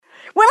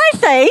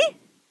say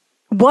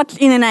what's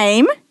in a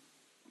name,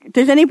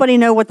 does anybody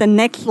know what the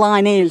next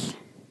line is?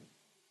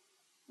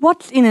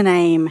 What's in a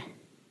name?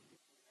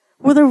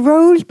 Will the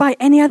rose by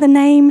any other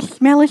name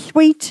smell as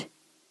sweet?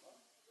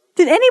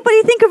 Did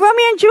anybody think of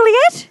Romeo and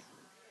Juliet?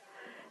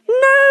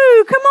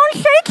 No, come on,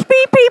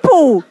 Shakespeare,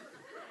 people.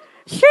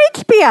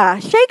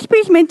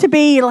 Shakespeare's meant to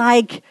be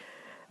like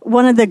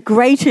one of the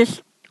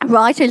greatest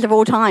writers of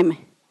all time.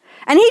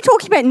 And he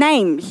talks about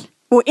names.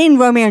 Well, in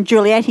Romeo and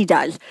Juliet he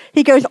does.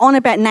 He goes on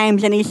about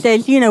names and he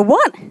says, you know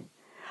what?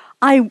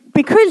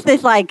 Because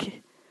there's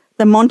like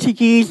the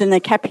Montagues and the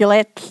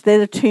Capulets, they're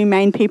the two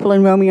main people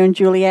in Romeo and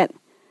Juliet.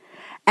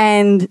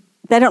 And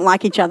they don't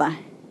like each other.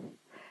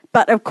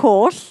 But of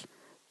course,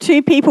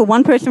 two people,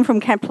 one person from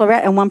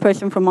Capulet and one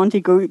person from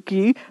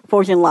Montague,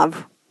 falls in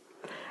love.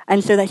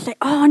 And so they say,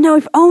 oh no,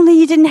 if only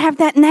you didn't have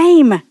that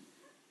name. If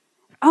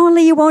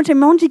only you weren't a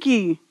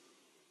Montague.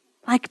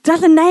 Like,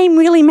 does a name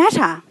really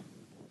matter?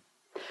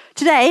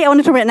 Today, I want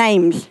to talk about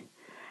names.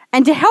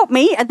 And to help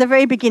me at the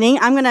very beginning,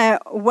 I'm going to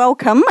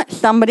welcome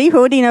somebody who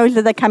already knows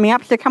that they're coming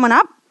up. So come on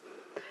up.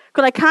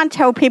 Because I can't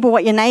tell people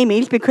what your name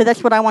is because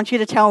that's what I want you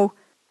to tell.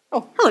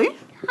 Oh, hello.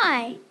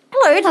 Hi.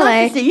 Hello, it's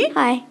nice to see you.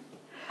 Hi.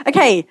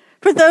 Okay,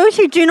 for those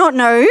who do not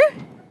know,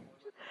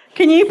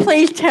 can you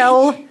please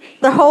tell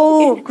the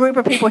whole group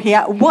of people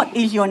here, what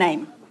is your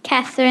name?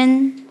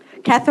 Catherine.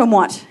 Catherine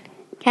what?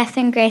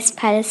 Catherine Grace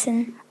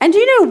Patterson. And do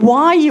you know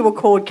why you were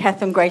called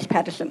Catherine Grace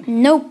Patterson?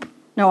 Nope.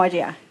 No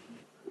idea.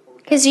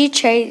 Because you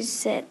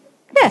chose it.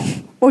 Yeah.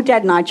 Well,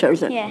 Dad and I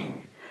chose it. Yeah.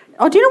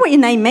 Oh, do you know what your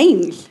name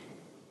means?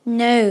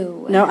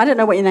 No. No, I don't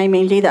know what your name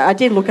means either. I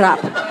did look it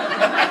up. No,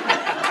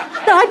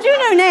 I do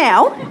know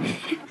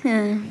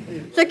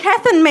now. So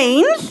Catherine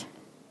means,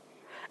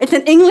 it's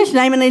an English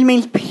name and it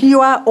means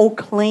pure or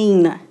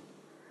clean.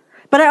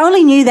 But I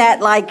only knew that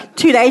like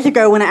 2 days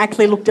ago when I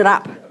actually looked it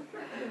up.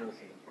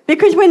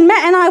 Because when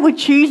Matt and I were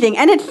choosing,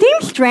 and it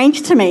seems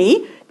strange to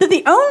me that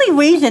the only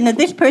reason that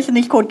this person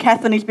is called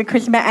Catherine is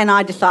because Matt and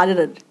I decided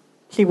it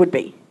she would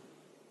be.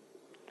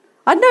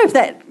 I don't know if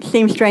that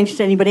seems strange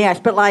to anybody else,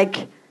 but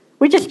like,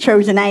 we just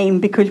chose a name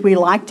because we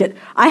liked it.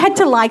 I had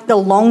to like the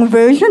long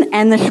version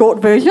and the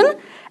short version,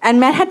 and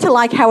Matt had to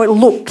like how it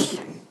looks.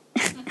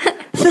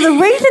 So the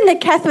reason that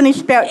Catherine is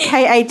spelled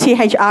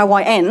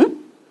Kathryn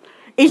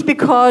is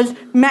because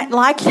Matt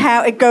likes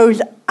how it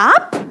goes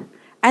up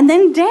and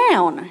then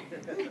down.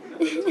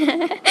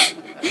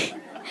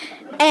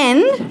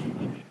 And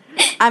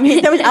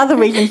there was other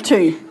reasons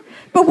too.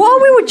 But while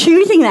we were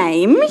choosing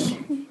names,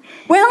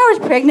 when I was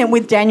pregnant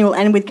with Daniel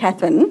and with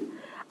Catherine,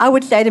 I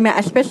would say to Matt,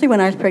 especially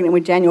when I was pregnant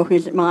with Daniel,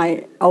 who's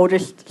my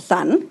oldest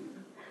son,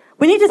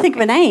 we need to think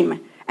of a name.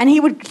 And he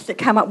would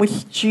come up with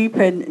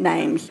stupid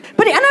names.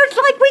 And I was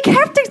like, we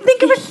have to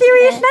think of a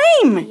serious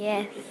name.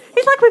 Yes.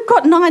 It's like we've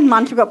got 9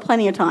 months, we've got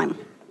plenty of time.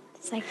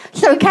 It's like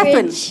so,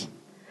 Catherine,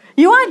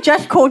 you aren't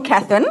just called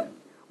Catherine.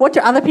 What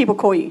do other people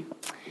call you?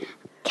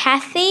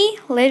 Kathy,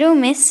 Little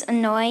Miss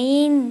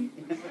Annoying.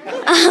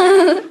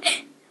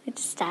 Which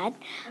is Dad.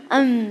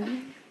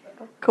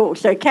 Cool.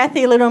 So,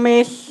 Kathy, Little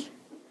Miss,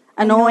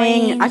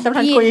 Annoying. I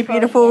sometimes call you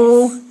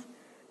beautiful. Yes.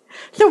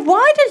 So,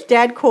 why does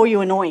Dad call you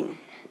annoying?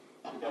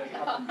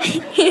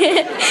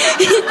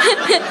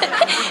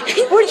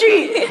 Would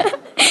you?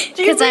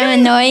 Because I'm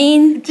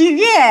annoying.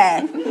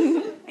 Yeah.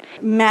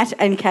 Matt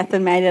and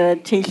Catherine made a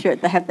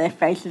T-shirt that have their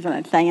faces on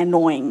it saying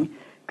annoying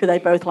because they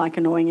both like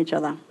annoying each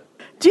other.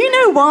 Do you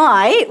know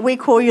why we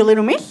call you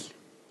Little Miss?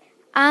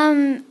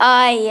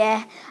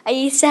 Yeah. I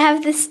used to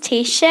have this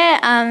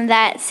T-shirt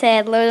that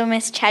said Little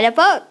Miss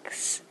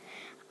Chatterbox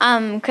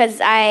because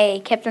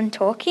I kept on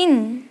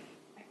talking.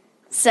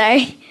 So,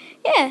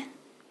 yeah.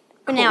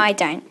 But now I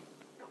don't.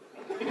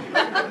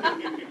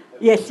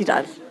 Yes, he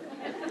does.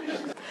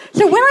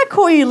 So when I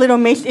call you Little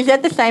Miss, is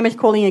that the same as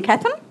calling you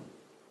Catherine?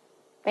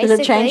 Basically. Does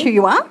it change who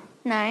you are?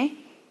 No.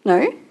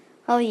 No?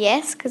 Well,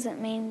 yes, because it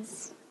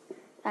means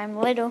I'm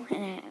little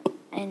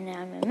and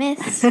I'm a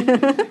miss.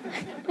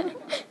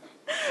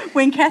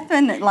 When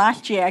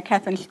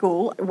Catherine's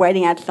school,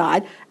 waiting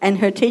outside, and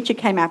her teacher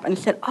came up and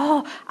said,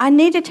 oh, I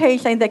need to tell you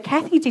something that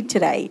Kathy did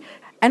today.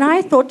 And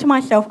I thought to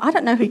myself, I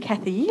don't know who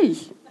Kathy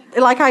is.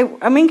 Like,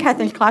 I'm in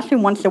Catherine's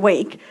classroom once a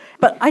week,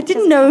 but I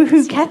didn't know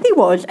who Kathy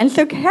was. And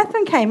so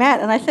Catherine came out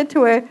and I said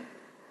to her,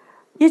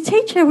 your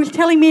teacher was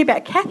telling me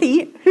about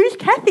Kathy. Who's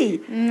Kathy?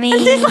 Me.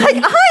 And she's like,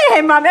 I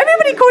am, Mum.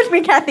 Everybody calls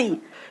me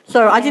Kathy.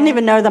 So I didn't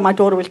even know that my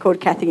daughter was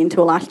called Kathy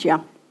until last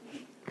year.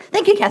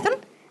 Thank you, Catherine.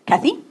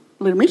 Kathy,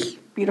 Little Miss,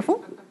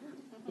 beautiful,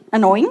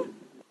 annoying.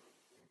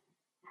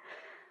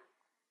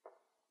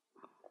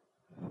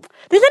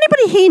 Does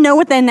anybody here know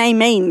what their name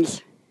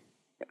means?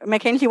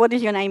 Mackenzie, what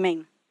does your name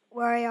mean?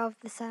 Warrior of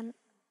the Sun.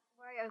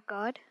 Warrior of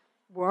God.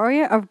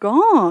 Warrior of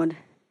God.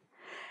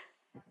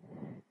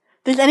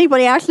 Does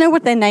anybody else know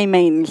what their name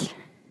means?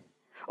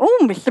 Oh,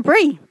 Mr.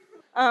 Bree.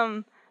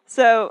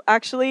 So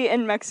actually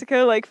in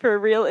Mexico, like for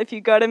real, if you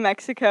go to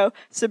Mexico,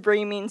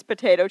 Sabri means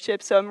potato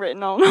chips, so I'm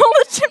written on all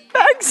the chip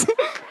bags.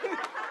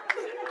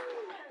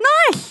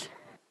 Nice.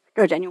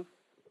 Go, Daniel.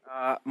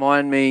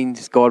 Mine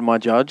means God my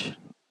judge.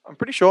 I'm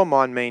pretty sure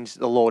mine means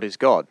the Lord is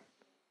God.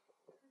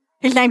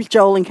 His name's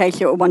Joel, in case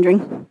you were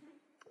wondering.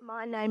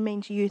 My name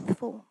means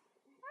youthful.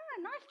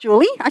 Nice,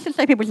 Julie. I should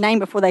say people's name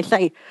before they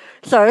say.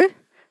 So,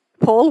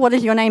 Paul, what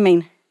does your name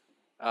mean?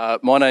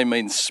 My name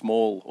means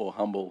small or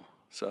humble.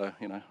 So,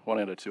 1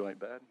 out of 2 ain't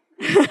bad.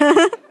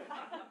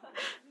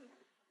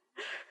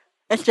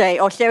 SJ,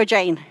 or Sarah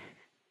Jane.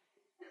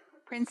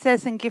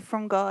 Princess and gift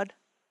from God.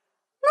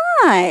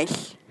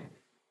 Nice.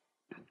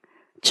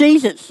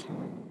 Jesus.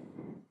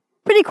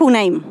 Pretty cool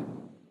name.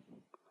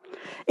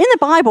 In the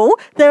Bible,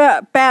 there are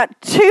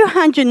about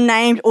 200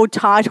 names or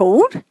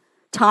titles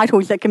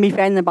that can be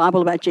found in the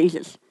Bible about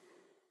Jesus.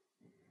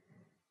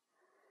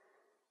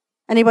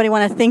 Anybody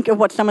want to think of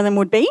what some of them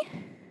would be?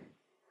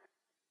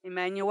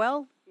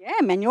 Emmanuel. Yeah,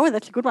 Emmanuel,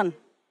 that's a good one.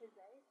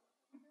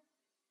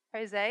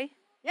 Jose.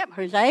 Yep,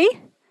 Jose.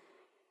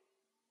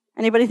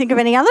 Anybody think of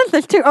any others?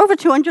 There's over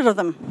 200 of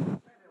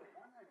them.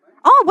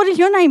 Oh, what does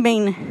your name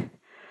mean?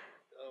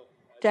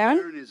 Darren?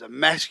 Darren is a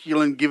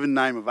masculine given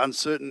name of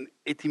uncertain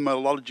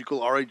etymological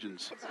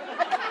origins.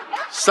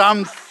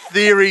 Some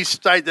theories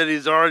state that it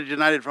is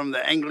originated from the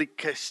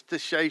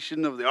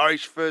Anglicisation of the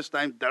Irish first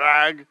name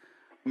Darag,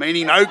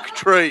 meaning oak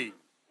tree.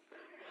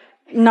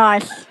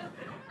 Nice.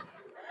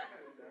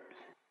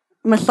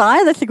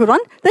 Messiah, that's a good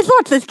one. There's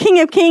lots. There's King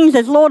of Kings,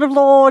 there's Lord of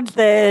Lords,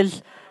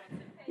 there's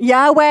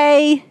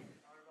Yahweh.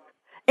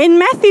 In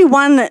Matthew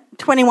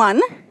 1:21,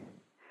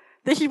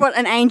 this is what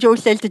an angel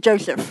says to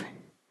Joseph.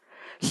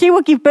 She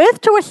will give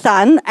birth to a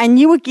son, and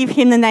you will give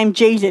him the name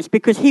Jesus,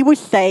 because he will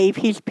save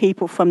his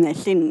people from their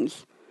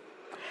sins.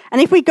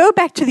 And if we go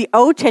back to the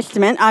Old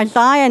Testament,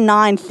 Isaiah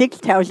 9:6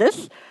 tells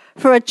us,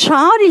 for a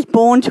child is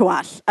born to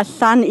us, a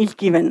son is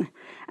given,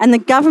 and the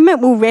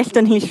government will rest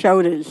on his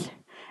shoulders.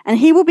 And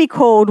he will be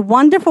called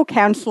Wonderful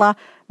Counselor,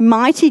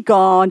 Mighty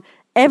God,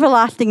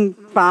 Everlasting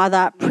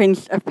Father,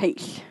 Prince of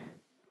Peace.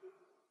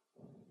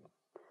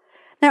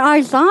 Now,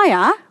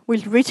 Isaiah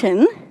was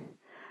written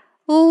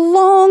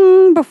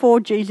long before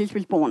Jesus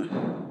was born.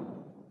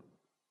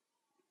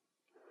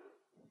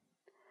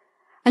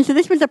 And so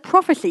this was a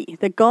prophecy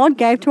that God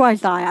gave to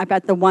Isaiah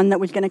about the one that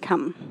was going to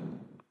come.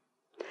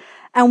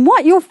 And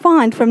what you'll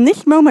find from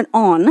this moment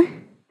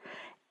on,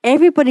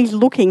 everybody's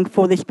looking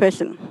for this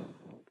person.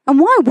 And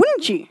why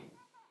wouldn't you?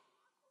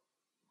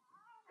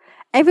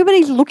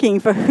 Everybody's looking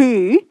for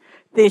who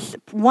this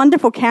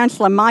wonderful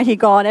counselor, mighty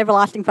God,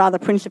 everlasting Father,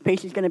 Prince of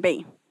Peace is going to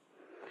be.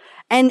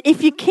 And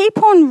if you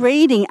keep on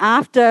reading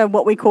after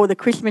what we call the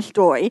Christmas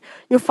story,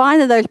 you'll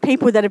find that those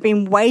people that have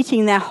been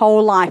waiting their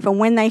whole life, and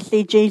when they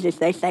see Jesus,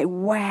 they say,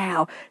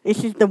 wow,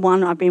 this is the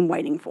one I've been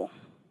waiting for.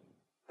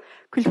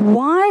 Because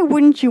why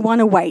wouldn't you want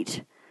to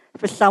wait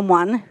for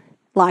someone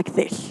like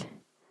this?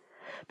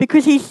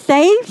 Because he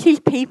saves his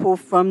people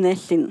from their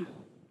sin.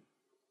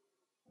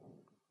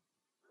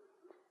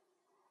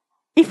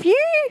 If you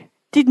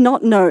did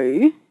not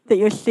know that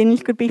your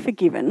sins could be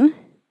forgiven,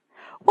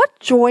 what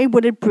joy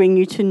would it bring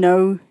you to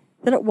know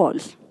that it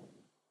was,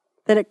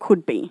 that it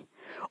could be?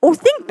 Or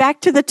think back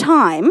to the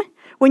time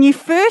when you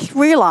first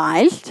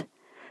realised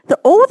that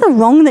all the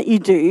wrong that you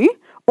do,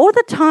 all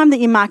the time that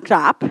you mucked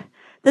up,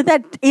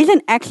 that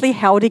isn't actually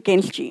held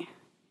against you.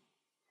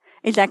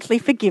 It's actually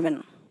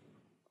forgiven.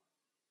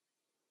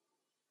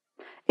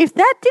 If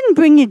that didn't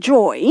bring you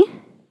joy,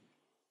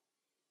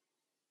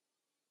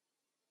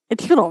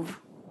 it should have.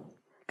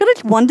 Because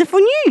it's wonderful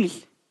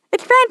news.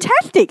 It's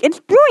fantastic.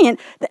 It's brilliant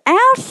that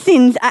our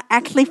sins are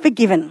actually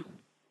forgiven.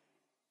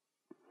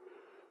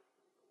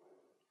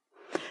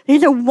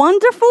 He's a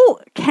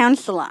wonderful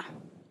counsellor.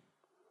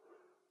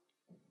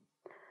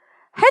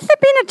 Has there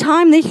been a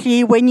time this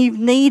year when you've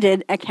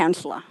needed a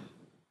counsellor?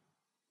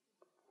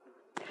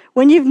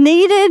 When you've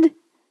needed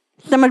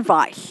some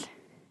advice?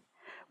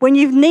 When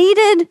you've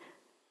needed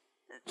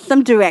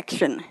some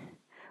direction?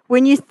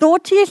 When you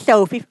thought to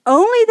yourself, if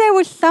only there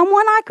was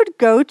someone I could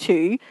go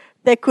to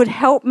that could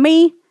help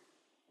me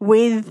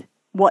with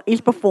what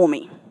is before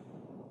me.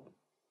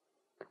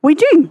 We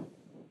do.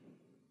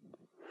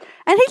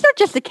 And he's not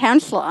just a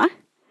counsellor,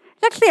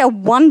 he's actually a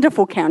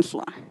wonderful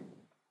counsellor.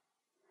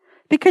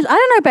 Because I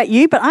don't know about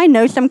you, but I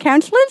know some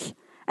counsellors,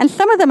 and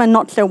some of them are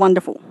not so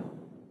wonderful.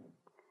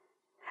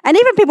 And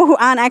even people who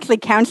aren't actually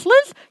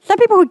counsellors, some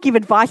people who give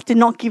advice do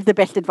not give the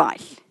best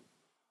advice.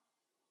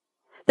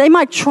 They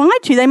might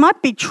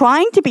be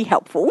trying to be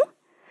helpful,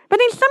 but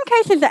in some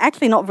cases they're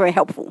actually not very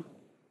helpful.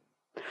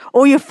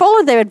 Or you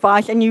follow their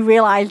advice and you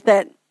realise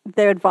that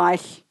their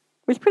advice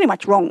was pretty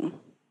much wrong.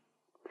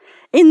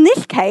 In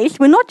this case,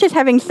 we're not just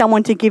having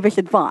someone to give us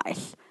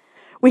advice.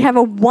 We have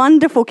a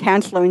wonderful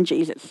counsellor in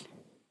Jesus.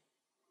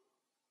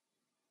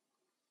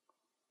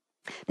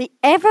 The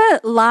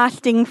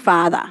everlasting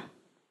Father.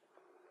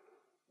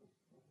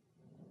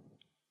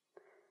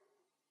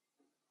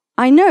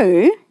 I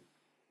know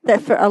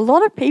that for a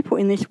lot of people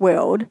in this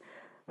world,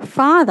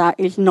 Father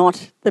is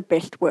not the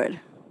best word.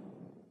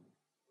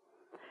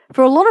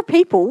 For a lot of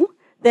people,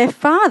 their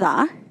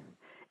father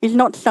is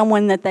not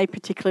someone that they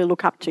particularly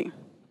look up to.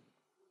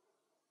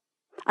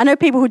 I know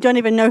people who don't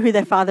even know who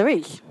their father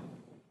is.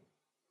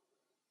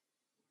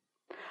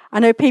 I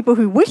know people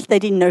who wish they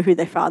didn't know who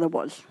their father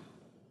was.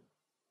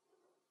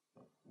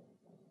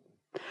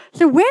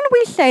 So when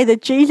we say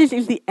that Jesus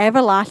is the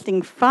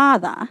everlasting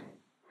Father,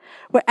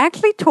 we're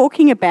actually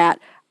talking about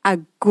a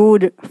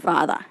good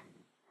Father.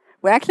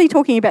 We're actually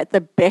talking about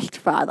the best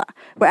Father.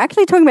 We're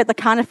actually talking about the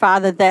kind of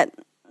Father that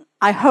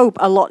I hope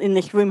a lot in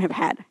this room have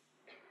had.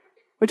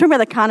 We're talking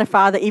about the kind of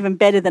Father even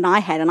better than I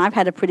had, and I've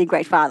had a pretty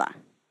great Father.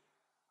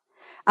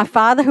 A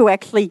Father who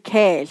actually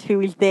cares,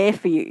 who is there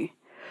for you,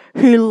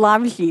 who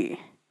loves you,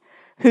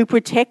 who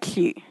protects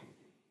you.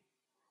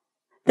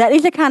 That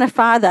is the kind of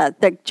Father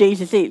that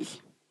Jesus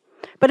is.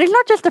 But he's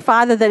not just a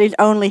Father that is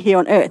only here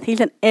on earth. He's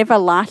an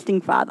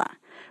everlasting Father,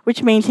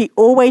 which means he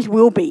always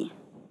will be.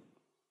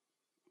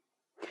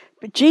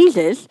 But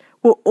Jesus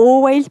will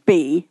always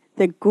be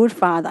the good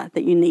Father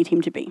that you need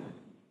him to be.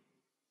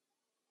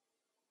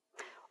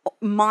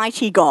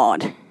 Mighty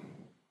God.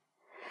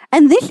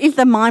 And this is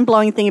the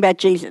mind-blowing thing about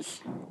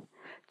Jesus.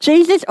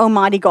 Jesus,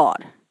 Almighty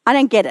God. I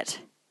don't get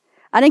it.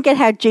 I don't get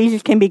how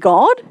Jesus can be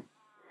God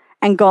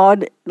and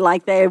God,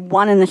 like they're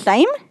one and the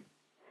same.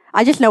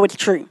 I just know it's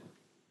true.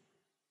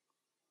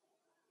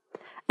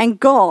 And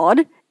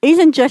God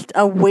isn't just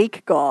a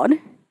weak God.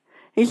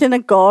 He isn't a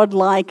God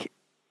like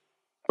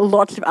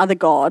lots of other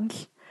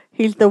gods.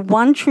 He's the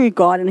one true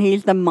God, and he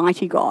is the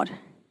mighty God.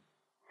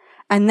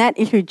 And that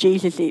is who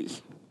Jesus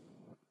is.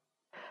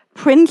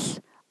 Prince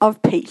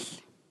of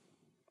Peace.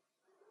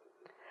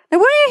 Now,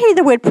 when you hear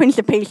the word Prince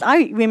of Peace,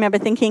 I remember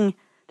thinking,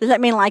 does that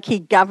mean like he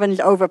governs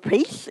over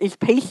peace? Is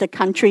peace a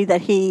country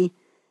that he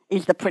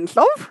is the prince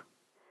of?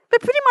 But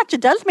pretty much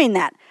it does mean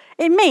that.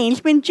 It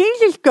means when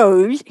Jesus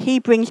goes, he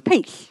brings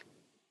peace.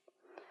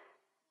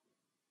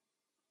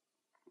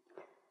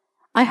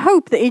 I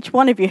hope that each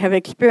one of you have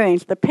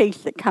experienced the peace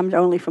that comes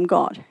only from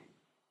God.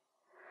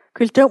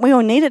 Because don't we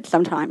all need it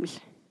sometimes?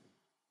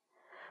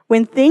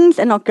 When things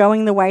are not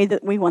going the way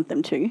that we want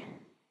them to,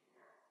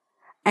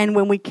 and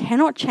when we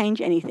cannot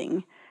change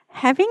anything,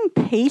 having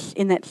peace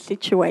in that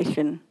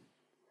situation,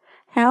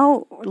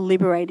 how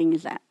liberating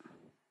is that?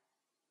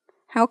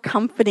 How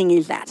comforting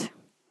is that?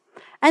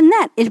 And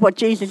that is what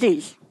Jesus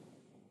is.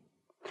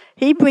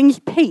 He brings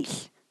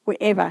peace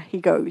wherever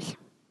he goes.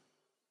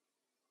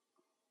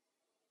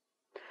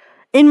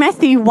 In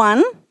Matthew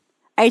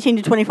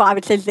 1:18-25,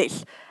 it says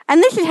this,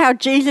 and this is how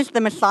Jesus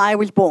the Messiah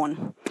was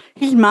born.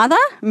 His mother,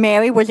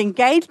 Mary, was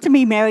engaged to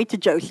be married to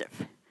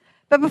Joseph.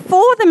 But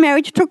before the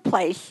marriage took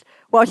place,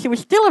 while she was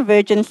still a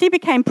virgin, she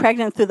became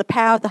pregnant through the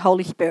power of the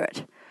Holy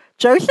Spirit.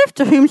 Joseph,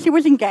 to whom she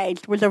was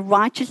engaged, was a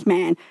righteous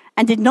man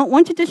and did not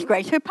want to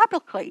disgrace her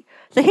publicly.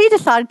 So he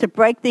decided to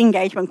break the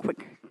engagement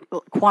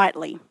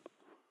quietly.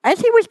 As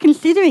he was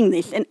considering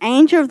this, an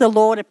angel of the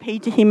Lord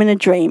appeared to him in a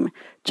dream.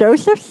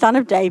 Joseph, son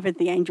of David,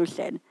 the angel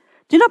said,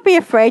 do not be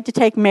afraid to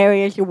take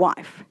Mary as your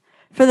wife,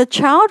 for the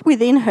child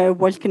within her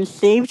was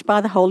conceived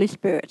by the Holy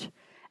Spirit.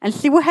 And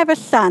she will have a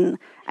son,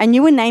 and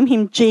you will name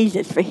him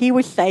Jesus, for he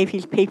will save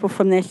his people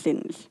from their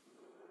sins.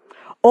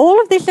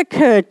 All of this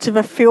occurred to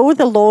fulfill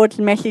the Lord's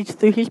message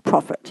through his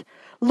prophet.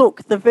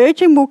 Look, the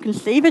virgin will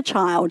conceive a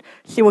child,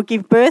 she will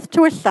give birth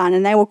to a son,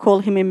 and they will call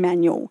him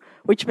Emmanuel,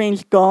 which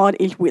means God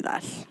is with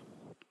us.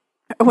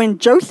 When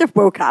Joseph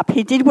woke up,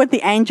 he did what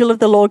the angel of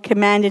the Lord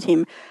commanded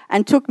him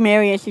and took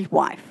Mary as his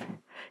wife.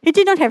 He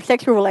did not have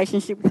sexual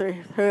relationship with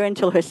her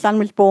until her son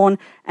was born,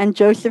 and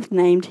Joseph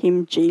named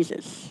him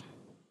Jesus.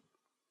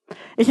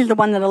 This is the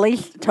one that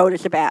Elise told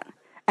us about.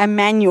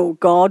 Emmanuel,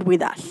 God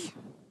with us.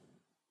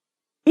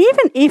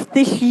 Even if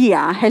this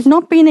year has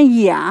not been a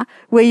year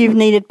where you've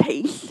needed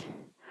peace,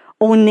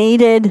 or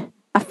needed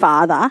a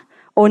father,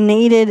 or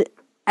needed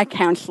a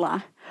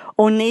counselor,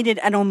 or needed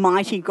an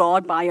almighty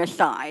God by your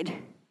side,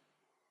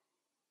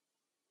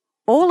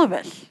 all of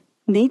us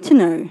need to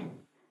know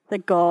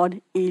that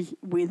God is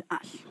with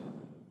us.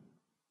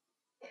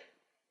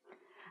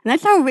 And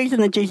that's our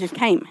reason that Jesus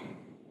came.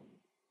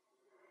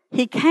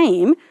 He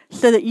came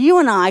so that you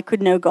and I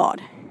could know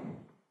God.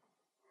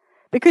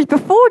 Because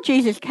before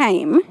Jesus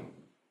came,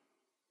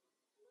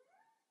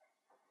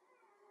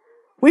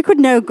 we could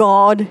know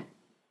God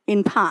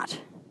in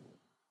part.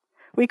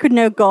 We could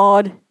know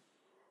God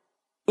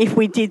if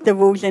we did the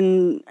rules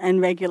and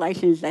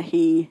regulations that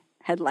he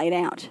had laid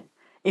out.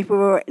 If we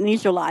were an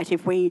Israelite,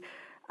 if we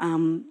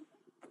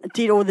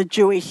did all the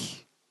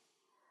Jewish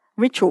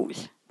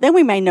rituals, then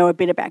we may know a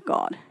bit about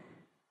God.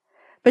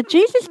 But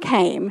Jesus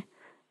came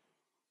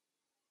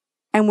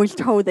and was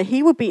told that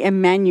he would be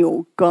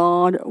Emmanuel,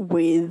 God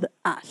with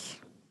us.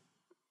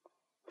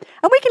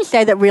 And we can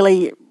say that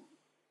really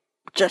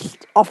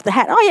just off the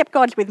hat. Oh, yep,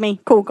 God's with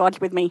me. Cool,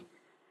 God's with me.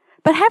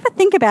 But have a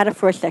think about it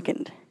for a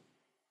second.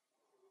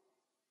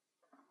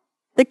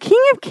 The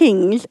King of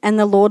Kings and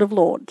the Lord of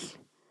Lords,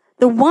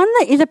 the one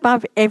that is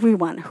above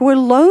everyone, who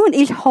alone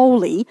is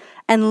holy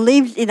and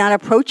lives in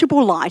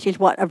unapproachable light, is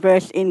what a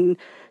verse in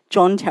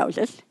John tells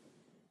us.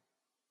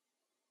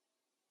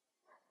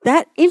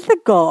 That is the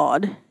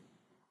God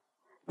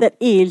that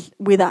is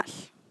with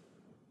us.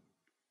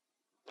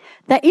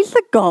 That is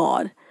the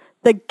God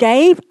that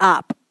gave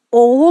up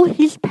all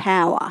his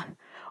power,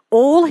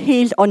 all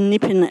his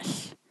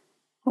omnipotence,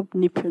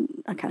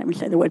 omnipotent, I can't even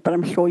say the word, but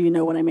I'm sure you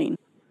know what I mean,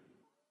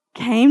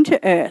 came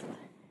to earth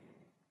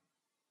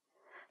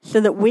so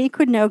that we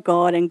could know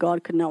God and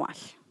God could know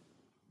us.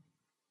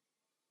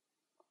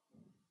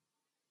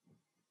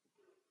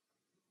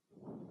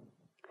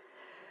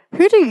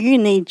 Who do you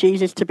need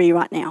Jesus to be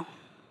right now?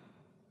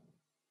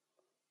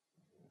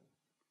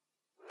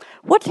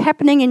 What's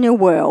happening in your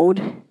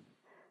world?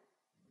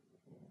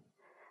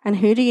 And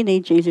who do you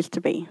need Jesus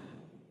to be?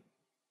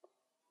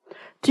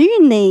 Do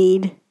you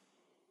need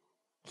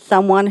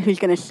someone who's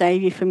going to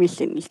save you from your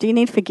sins? Do you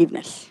need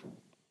forgiveness?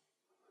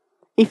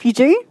 If you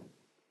do,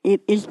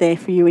 it is there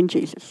for you in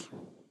Jesus.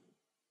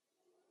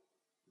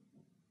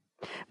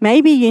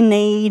 Maybe you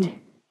need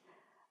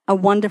a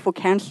wonderful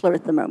counselor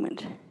at the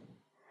moment.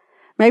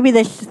 Maybe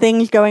there's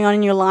things going on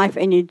in your life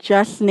and you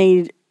just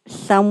need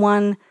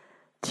someone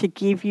to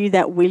give you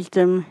that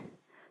wisdom,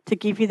 to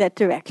give you that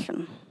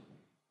direction.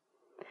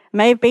 It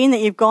may have been that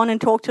you've gone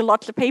and talked to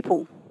lots of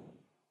people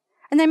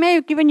and they may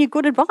have given you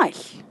good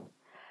advice,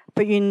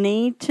 but you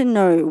need to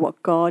know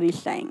what God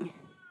is saying.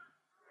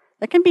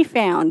 That can be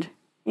found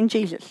in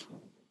Jesus.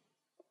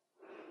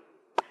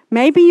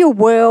 Maybe your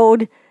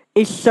world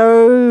is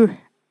so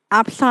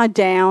upside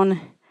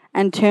down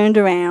and turned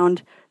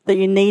around that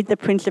you need the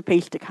Prince of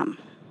Peace to come.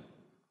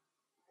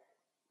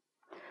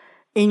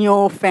 In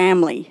your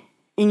family,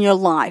 in your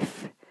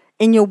life,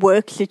 in your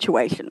work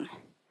situation.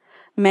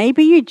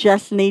 Maybe you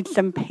just need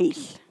some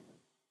peace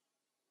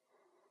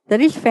that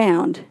is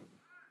found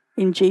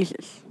in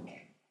Jesus.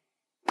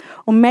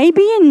 Or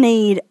maybe you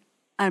need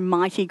a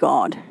mighty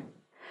God.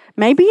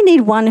 Maybe you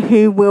need one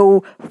who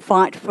will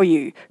fight for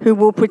you, who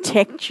will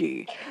protect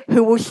you,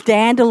 who will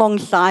stand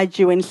alongside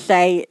you and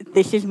say,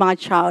 "This is my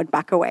child,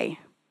 back away."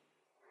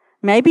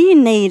 Maybe you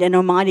need an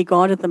almighty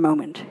God at the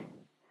moment.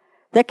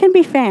 That can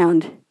be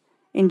found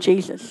in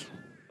Jesus.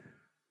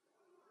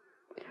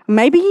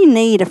 Maybe you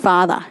need a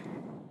father.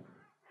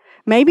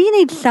 Maybe you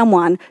need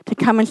someone to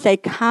come and say,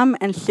 "Come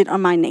and sit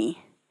on my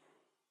knee.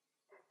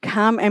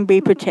 Come and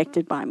be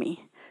protected by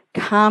me.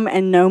 Come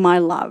and know my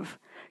love.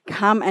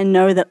 Come and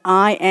know that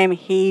I am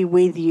here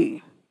with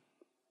you."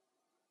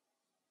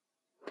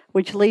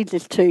 Which leads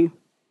us to,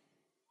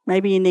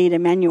 maybe you need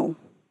Emmanuel.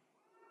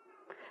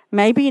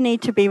 Maybe you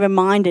need to be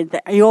reminded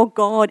that your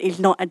God is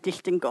not a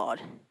distant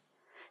God.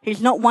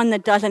 He's not one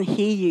that doesn't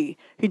hear you,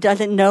 who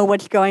doesn't know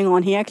what's going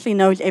on. He actually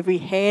knows every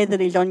hair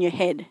that is on your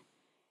head.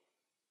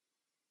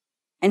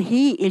 And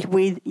he is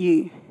with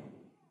you.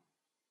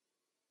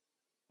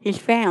 He's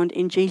found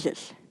in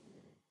Jesus.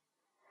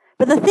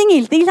 But the thing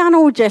is, these aren't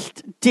all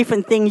just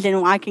different things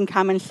and I can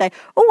come and say,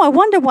 "Oh, I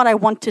wonder what I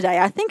want today.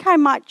 I think I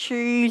might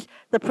choose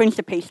the Prince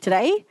of Peace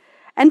today.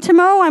 And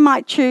tomorrow I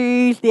might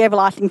choose the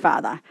Everlasting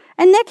Father.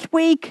 And next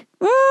week,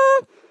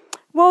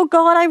 well,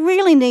 God, I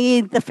really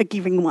need the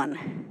forgiving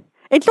one."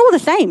 It's all the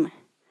same.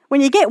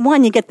 When you get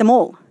one, you get them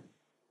all.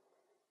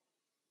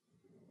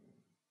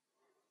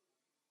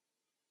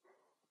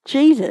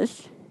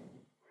 Jesus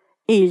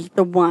is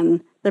the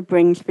one that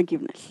brings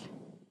forgiveness.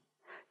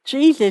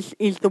 Jesus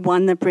is the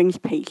one that brings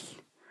peace.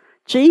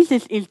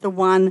 Jesus is the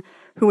one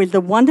who is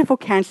the wonderful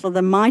counselor,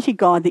 the mighty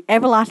God, the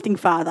everlasting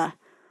Father,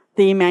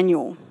 the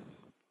Emmanuel,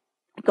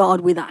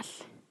 God with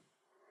us.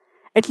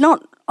 It's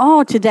not,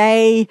 "Oh,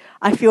 today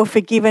I feel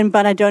forgiven,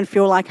 but I don't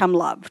feel like I'm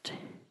loved."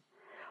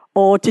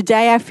 Or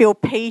 "Today I feel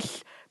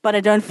peace, but I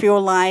don't feel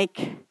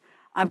like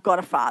I've got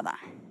a father."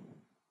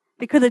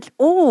 Because it's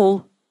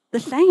all the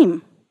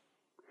same.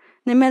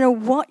 No matter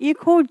what you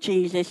call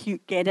Jesus, you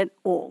get it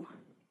all.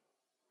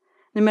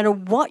 No matter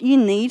what you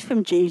need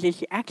from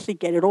Jesus, you actually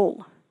get it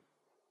all.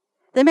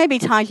 There may be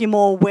times you're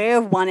more aware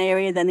of one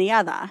area than the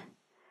other,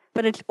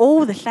 but it's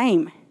all the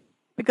same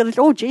because it's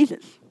all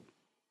Jesus.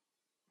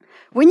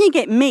 When you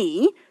get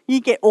me, you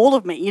get all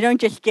of me. You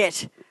don't just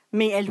get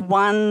me as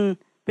one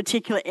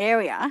particular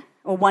area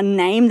or one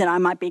name that I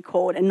might be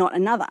called and not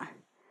another.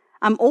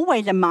 I'm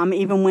always a mum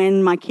even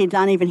when my kids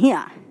aren't even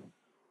here.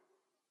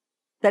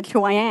 That's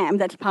who I am.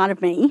 That's part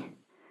of me.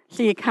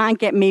 So you can't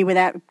get me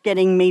without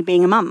getting me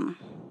being a mum.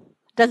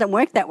 It doesn't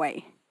work that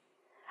way.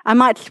 I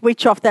might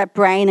switch off that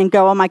brain and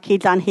go, "Oh, my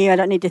kids aren't here. I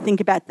don't need to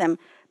think about them."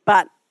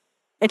 But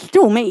it's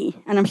still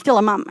me and I'm still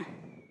a mum.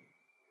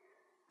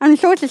 And I'm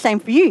sure it's the same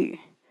for you.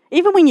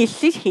 Even when you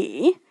sit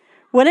here,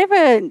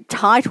 whatever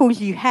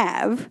titles you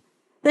have,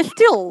 they're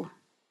still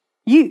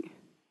you.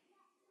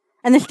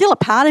 And they're still a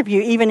part of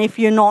you, even if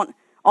you're not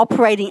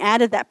operating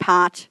out of that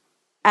part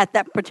at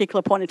that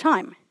particular point in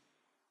time.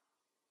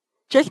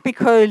 Just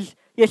because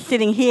you're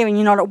sitting here and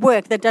you're not at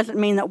work, that doesn't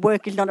mean that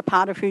work is not a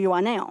part of who you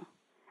are now.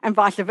 And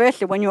vice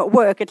versa, when you're at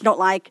work, it's not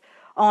like,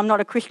 "Oh, I'm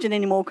not a Christian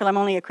anymore because I'm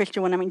only a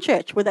Christian when I'm in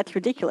church." Well, that's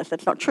ridiculous.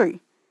 That's not true.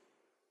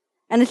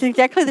 And it's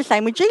exactly the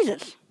same with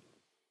Jesus.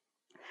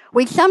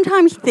 We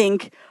sometimes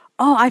think,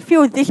 "Oh, I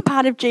feel this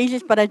part of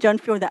Jesus, but I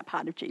don't feel that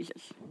part of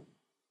Jesus."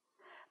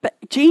 But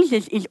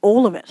Jesus is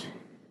all of it.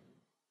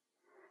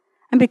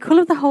 And because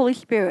of the Holy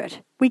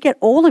Spirit, we get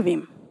all of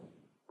him,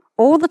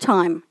 all the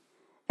time,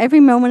 every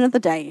moment of the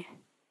day.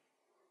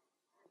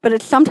 But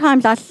it's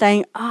sometimes us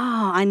saying,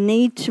 "I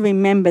need to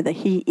remember that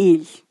he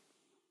is."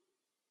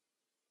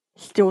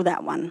 still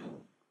that one.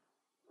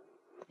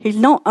 He's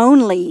not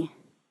only,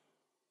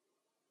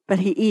 but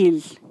he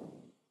is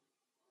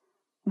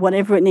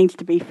whatever it needs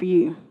to be for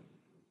you.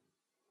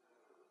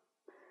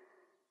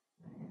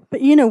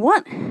 But you know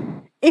what?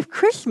 If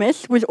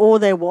Christmas was all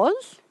there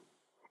was,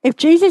 if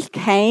Jesus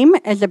came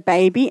as a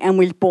baby and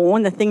was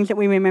born, the things that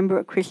we remember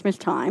at Christmas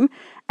time,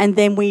 and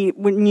then we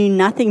knew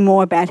nothing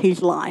more about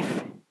his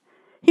life,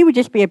 he would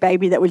just be a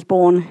baby that was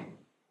born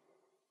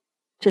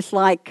just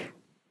like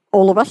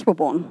all of us were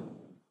born.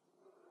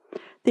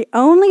 The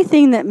only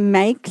thing that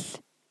makes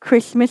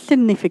Christmas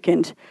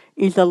significant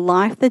is the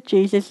life that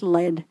Jesus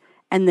led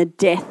and the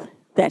death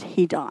that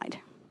he died.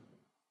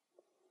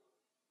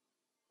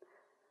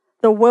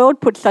 The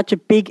world puts such a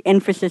big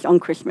emphasis on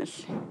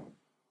Christmas.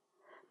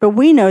 But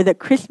we know that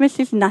Christmas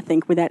is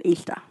nothing without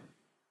Easter.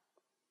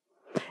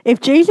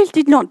 If Jesus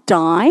did not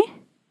die,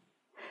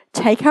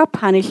 take our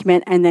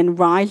punishment, and then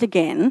rise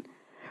again,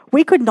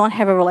 we could not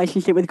have a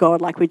relationship with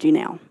God like we do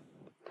now.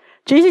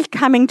 Jesus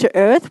coming to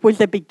earth was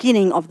the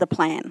beginning of the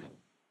plan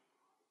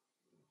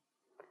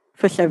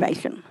for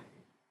salvation.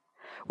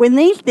 When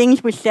these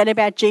things were said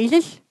about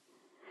Jesus,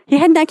 he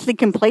hadn't actually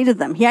completed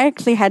them. He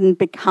actually hadn't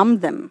become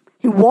them.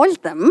 He was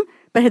them,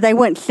 but they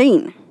weren't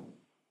seen.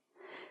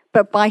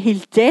 But by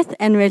his death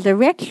and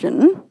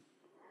resurrection,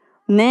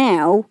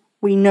 now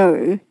we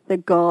know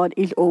that God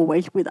is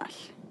always with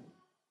us.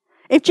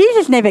 If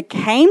Jesus never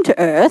came to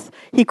earth,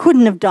 he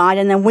couldn't have died,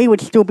 and then we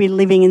would still be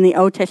living in the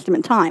Old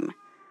Testament time.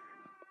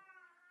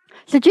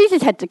 So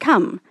Jesus had to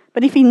come.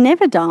 But if he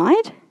never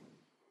died,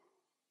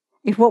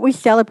 if what we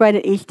celebrate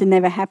at Easter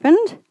never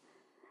happened,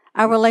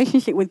 our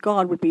relationship with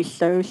God would be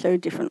so, so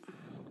different.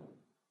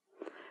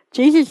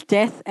 Jesus'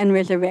 death and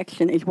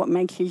resurrection is what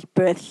makes his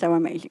birth so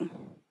amazing.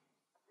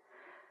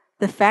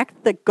 The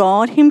fact that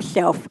God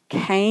himself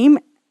came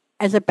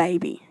as a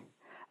baby,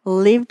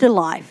 lived a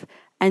life,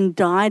 and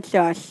died so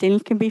our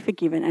sins can be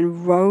forgiven,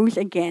 and rose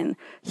again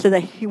so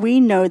that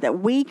we know that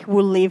we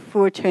will live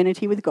for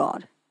eternity with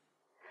God.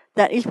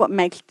 That is what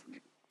makes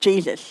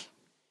Jesus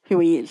who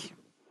he is.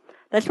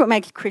 That's what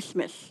makes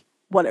Christmas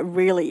what it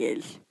really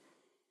is.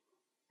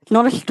 It's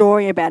not a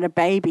story about a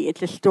baby.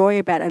 It's a story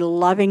about a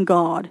loving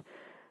God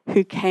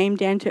who came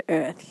down to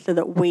earth so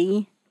that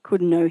we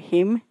could know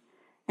him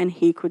and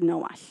he could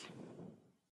know us.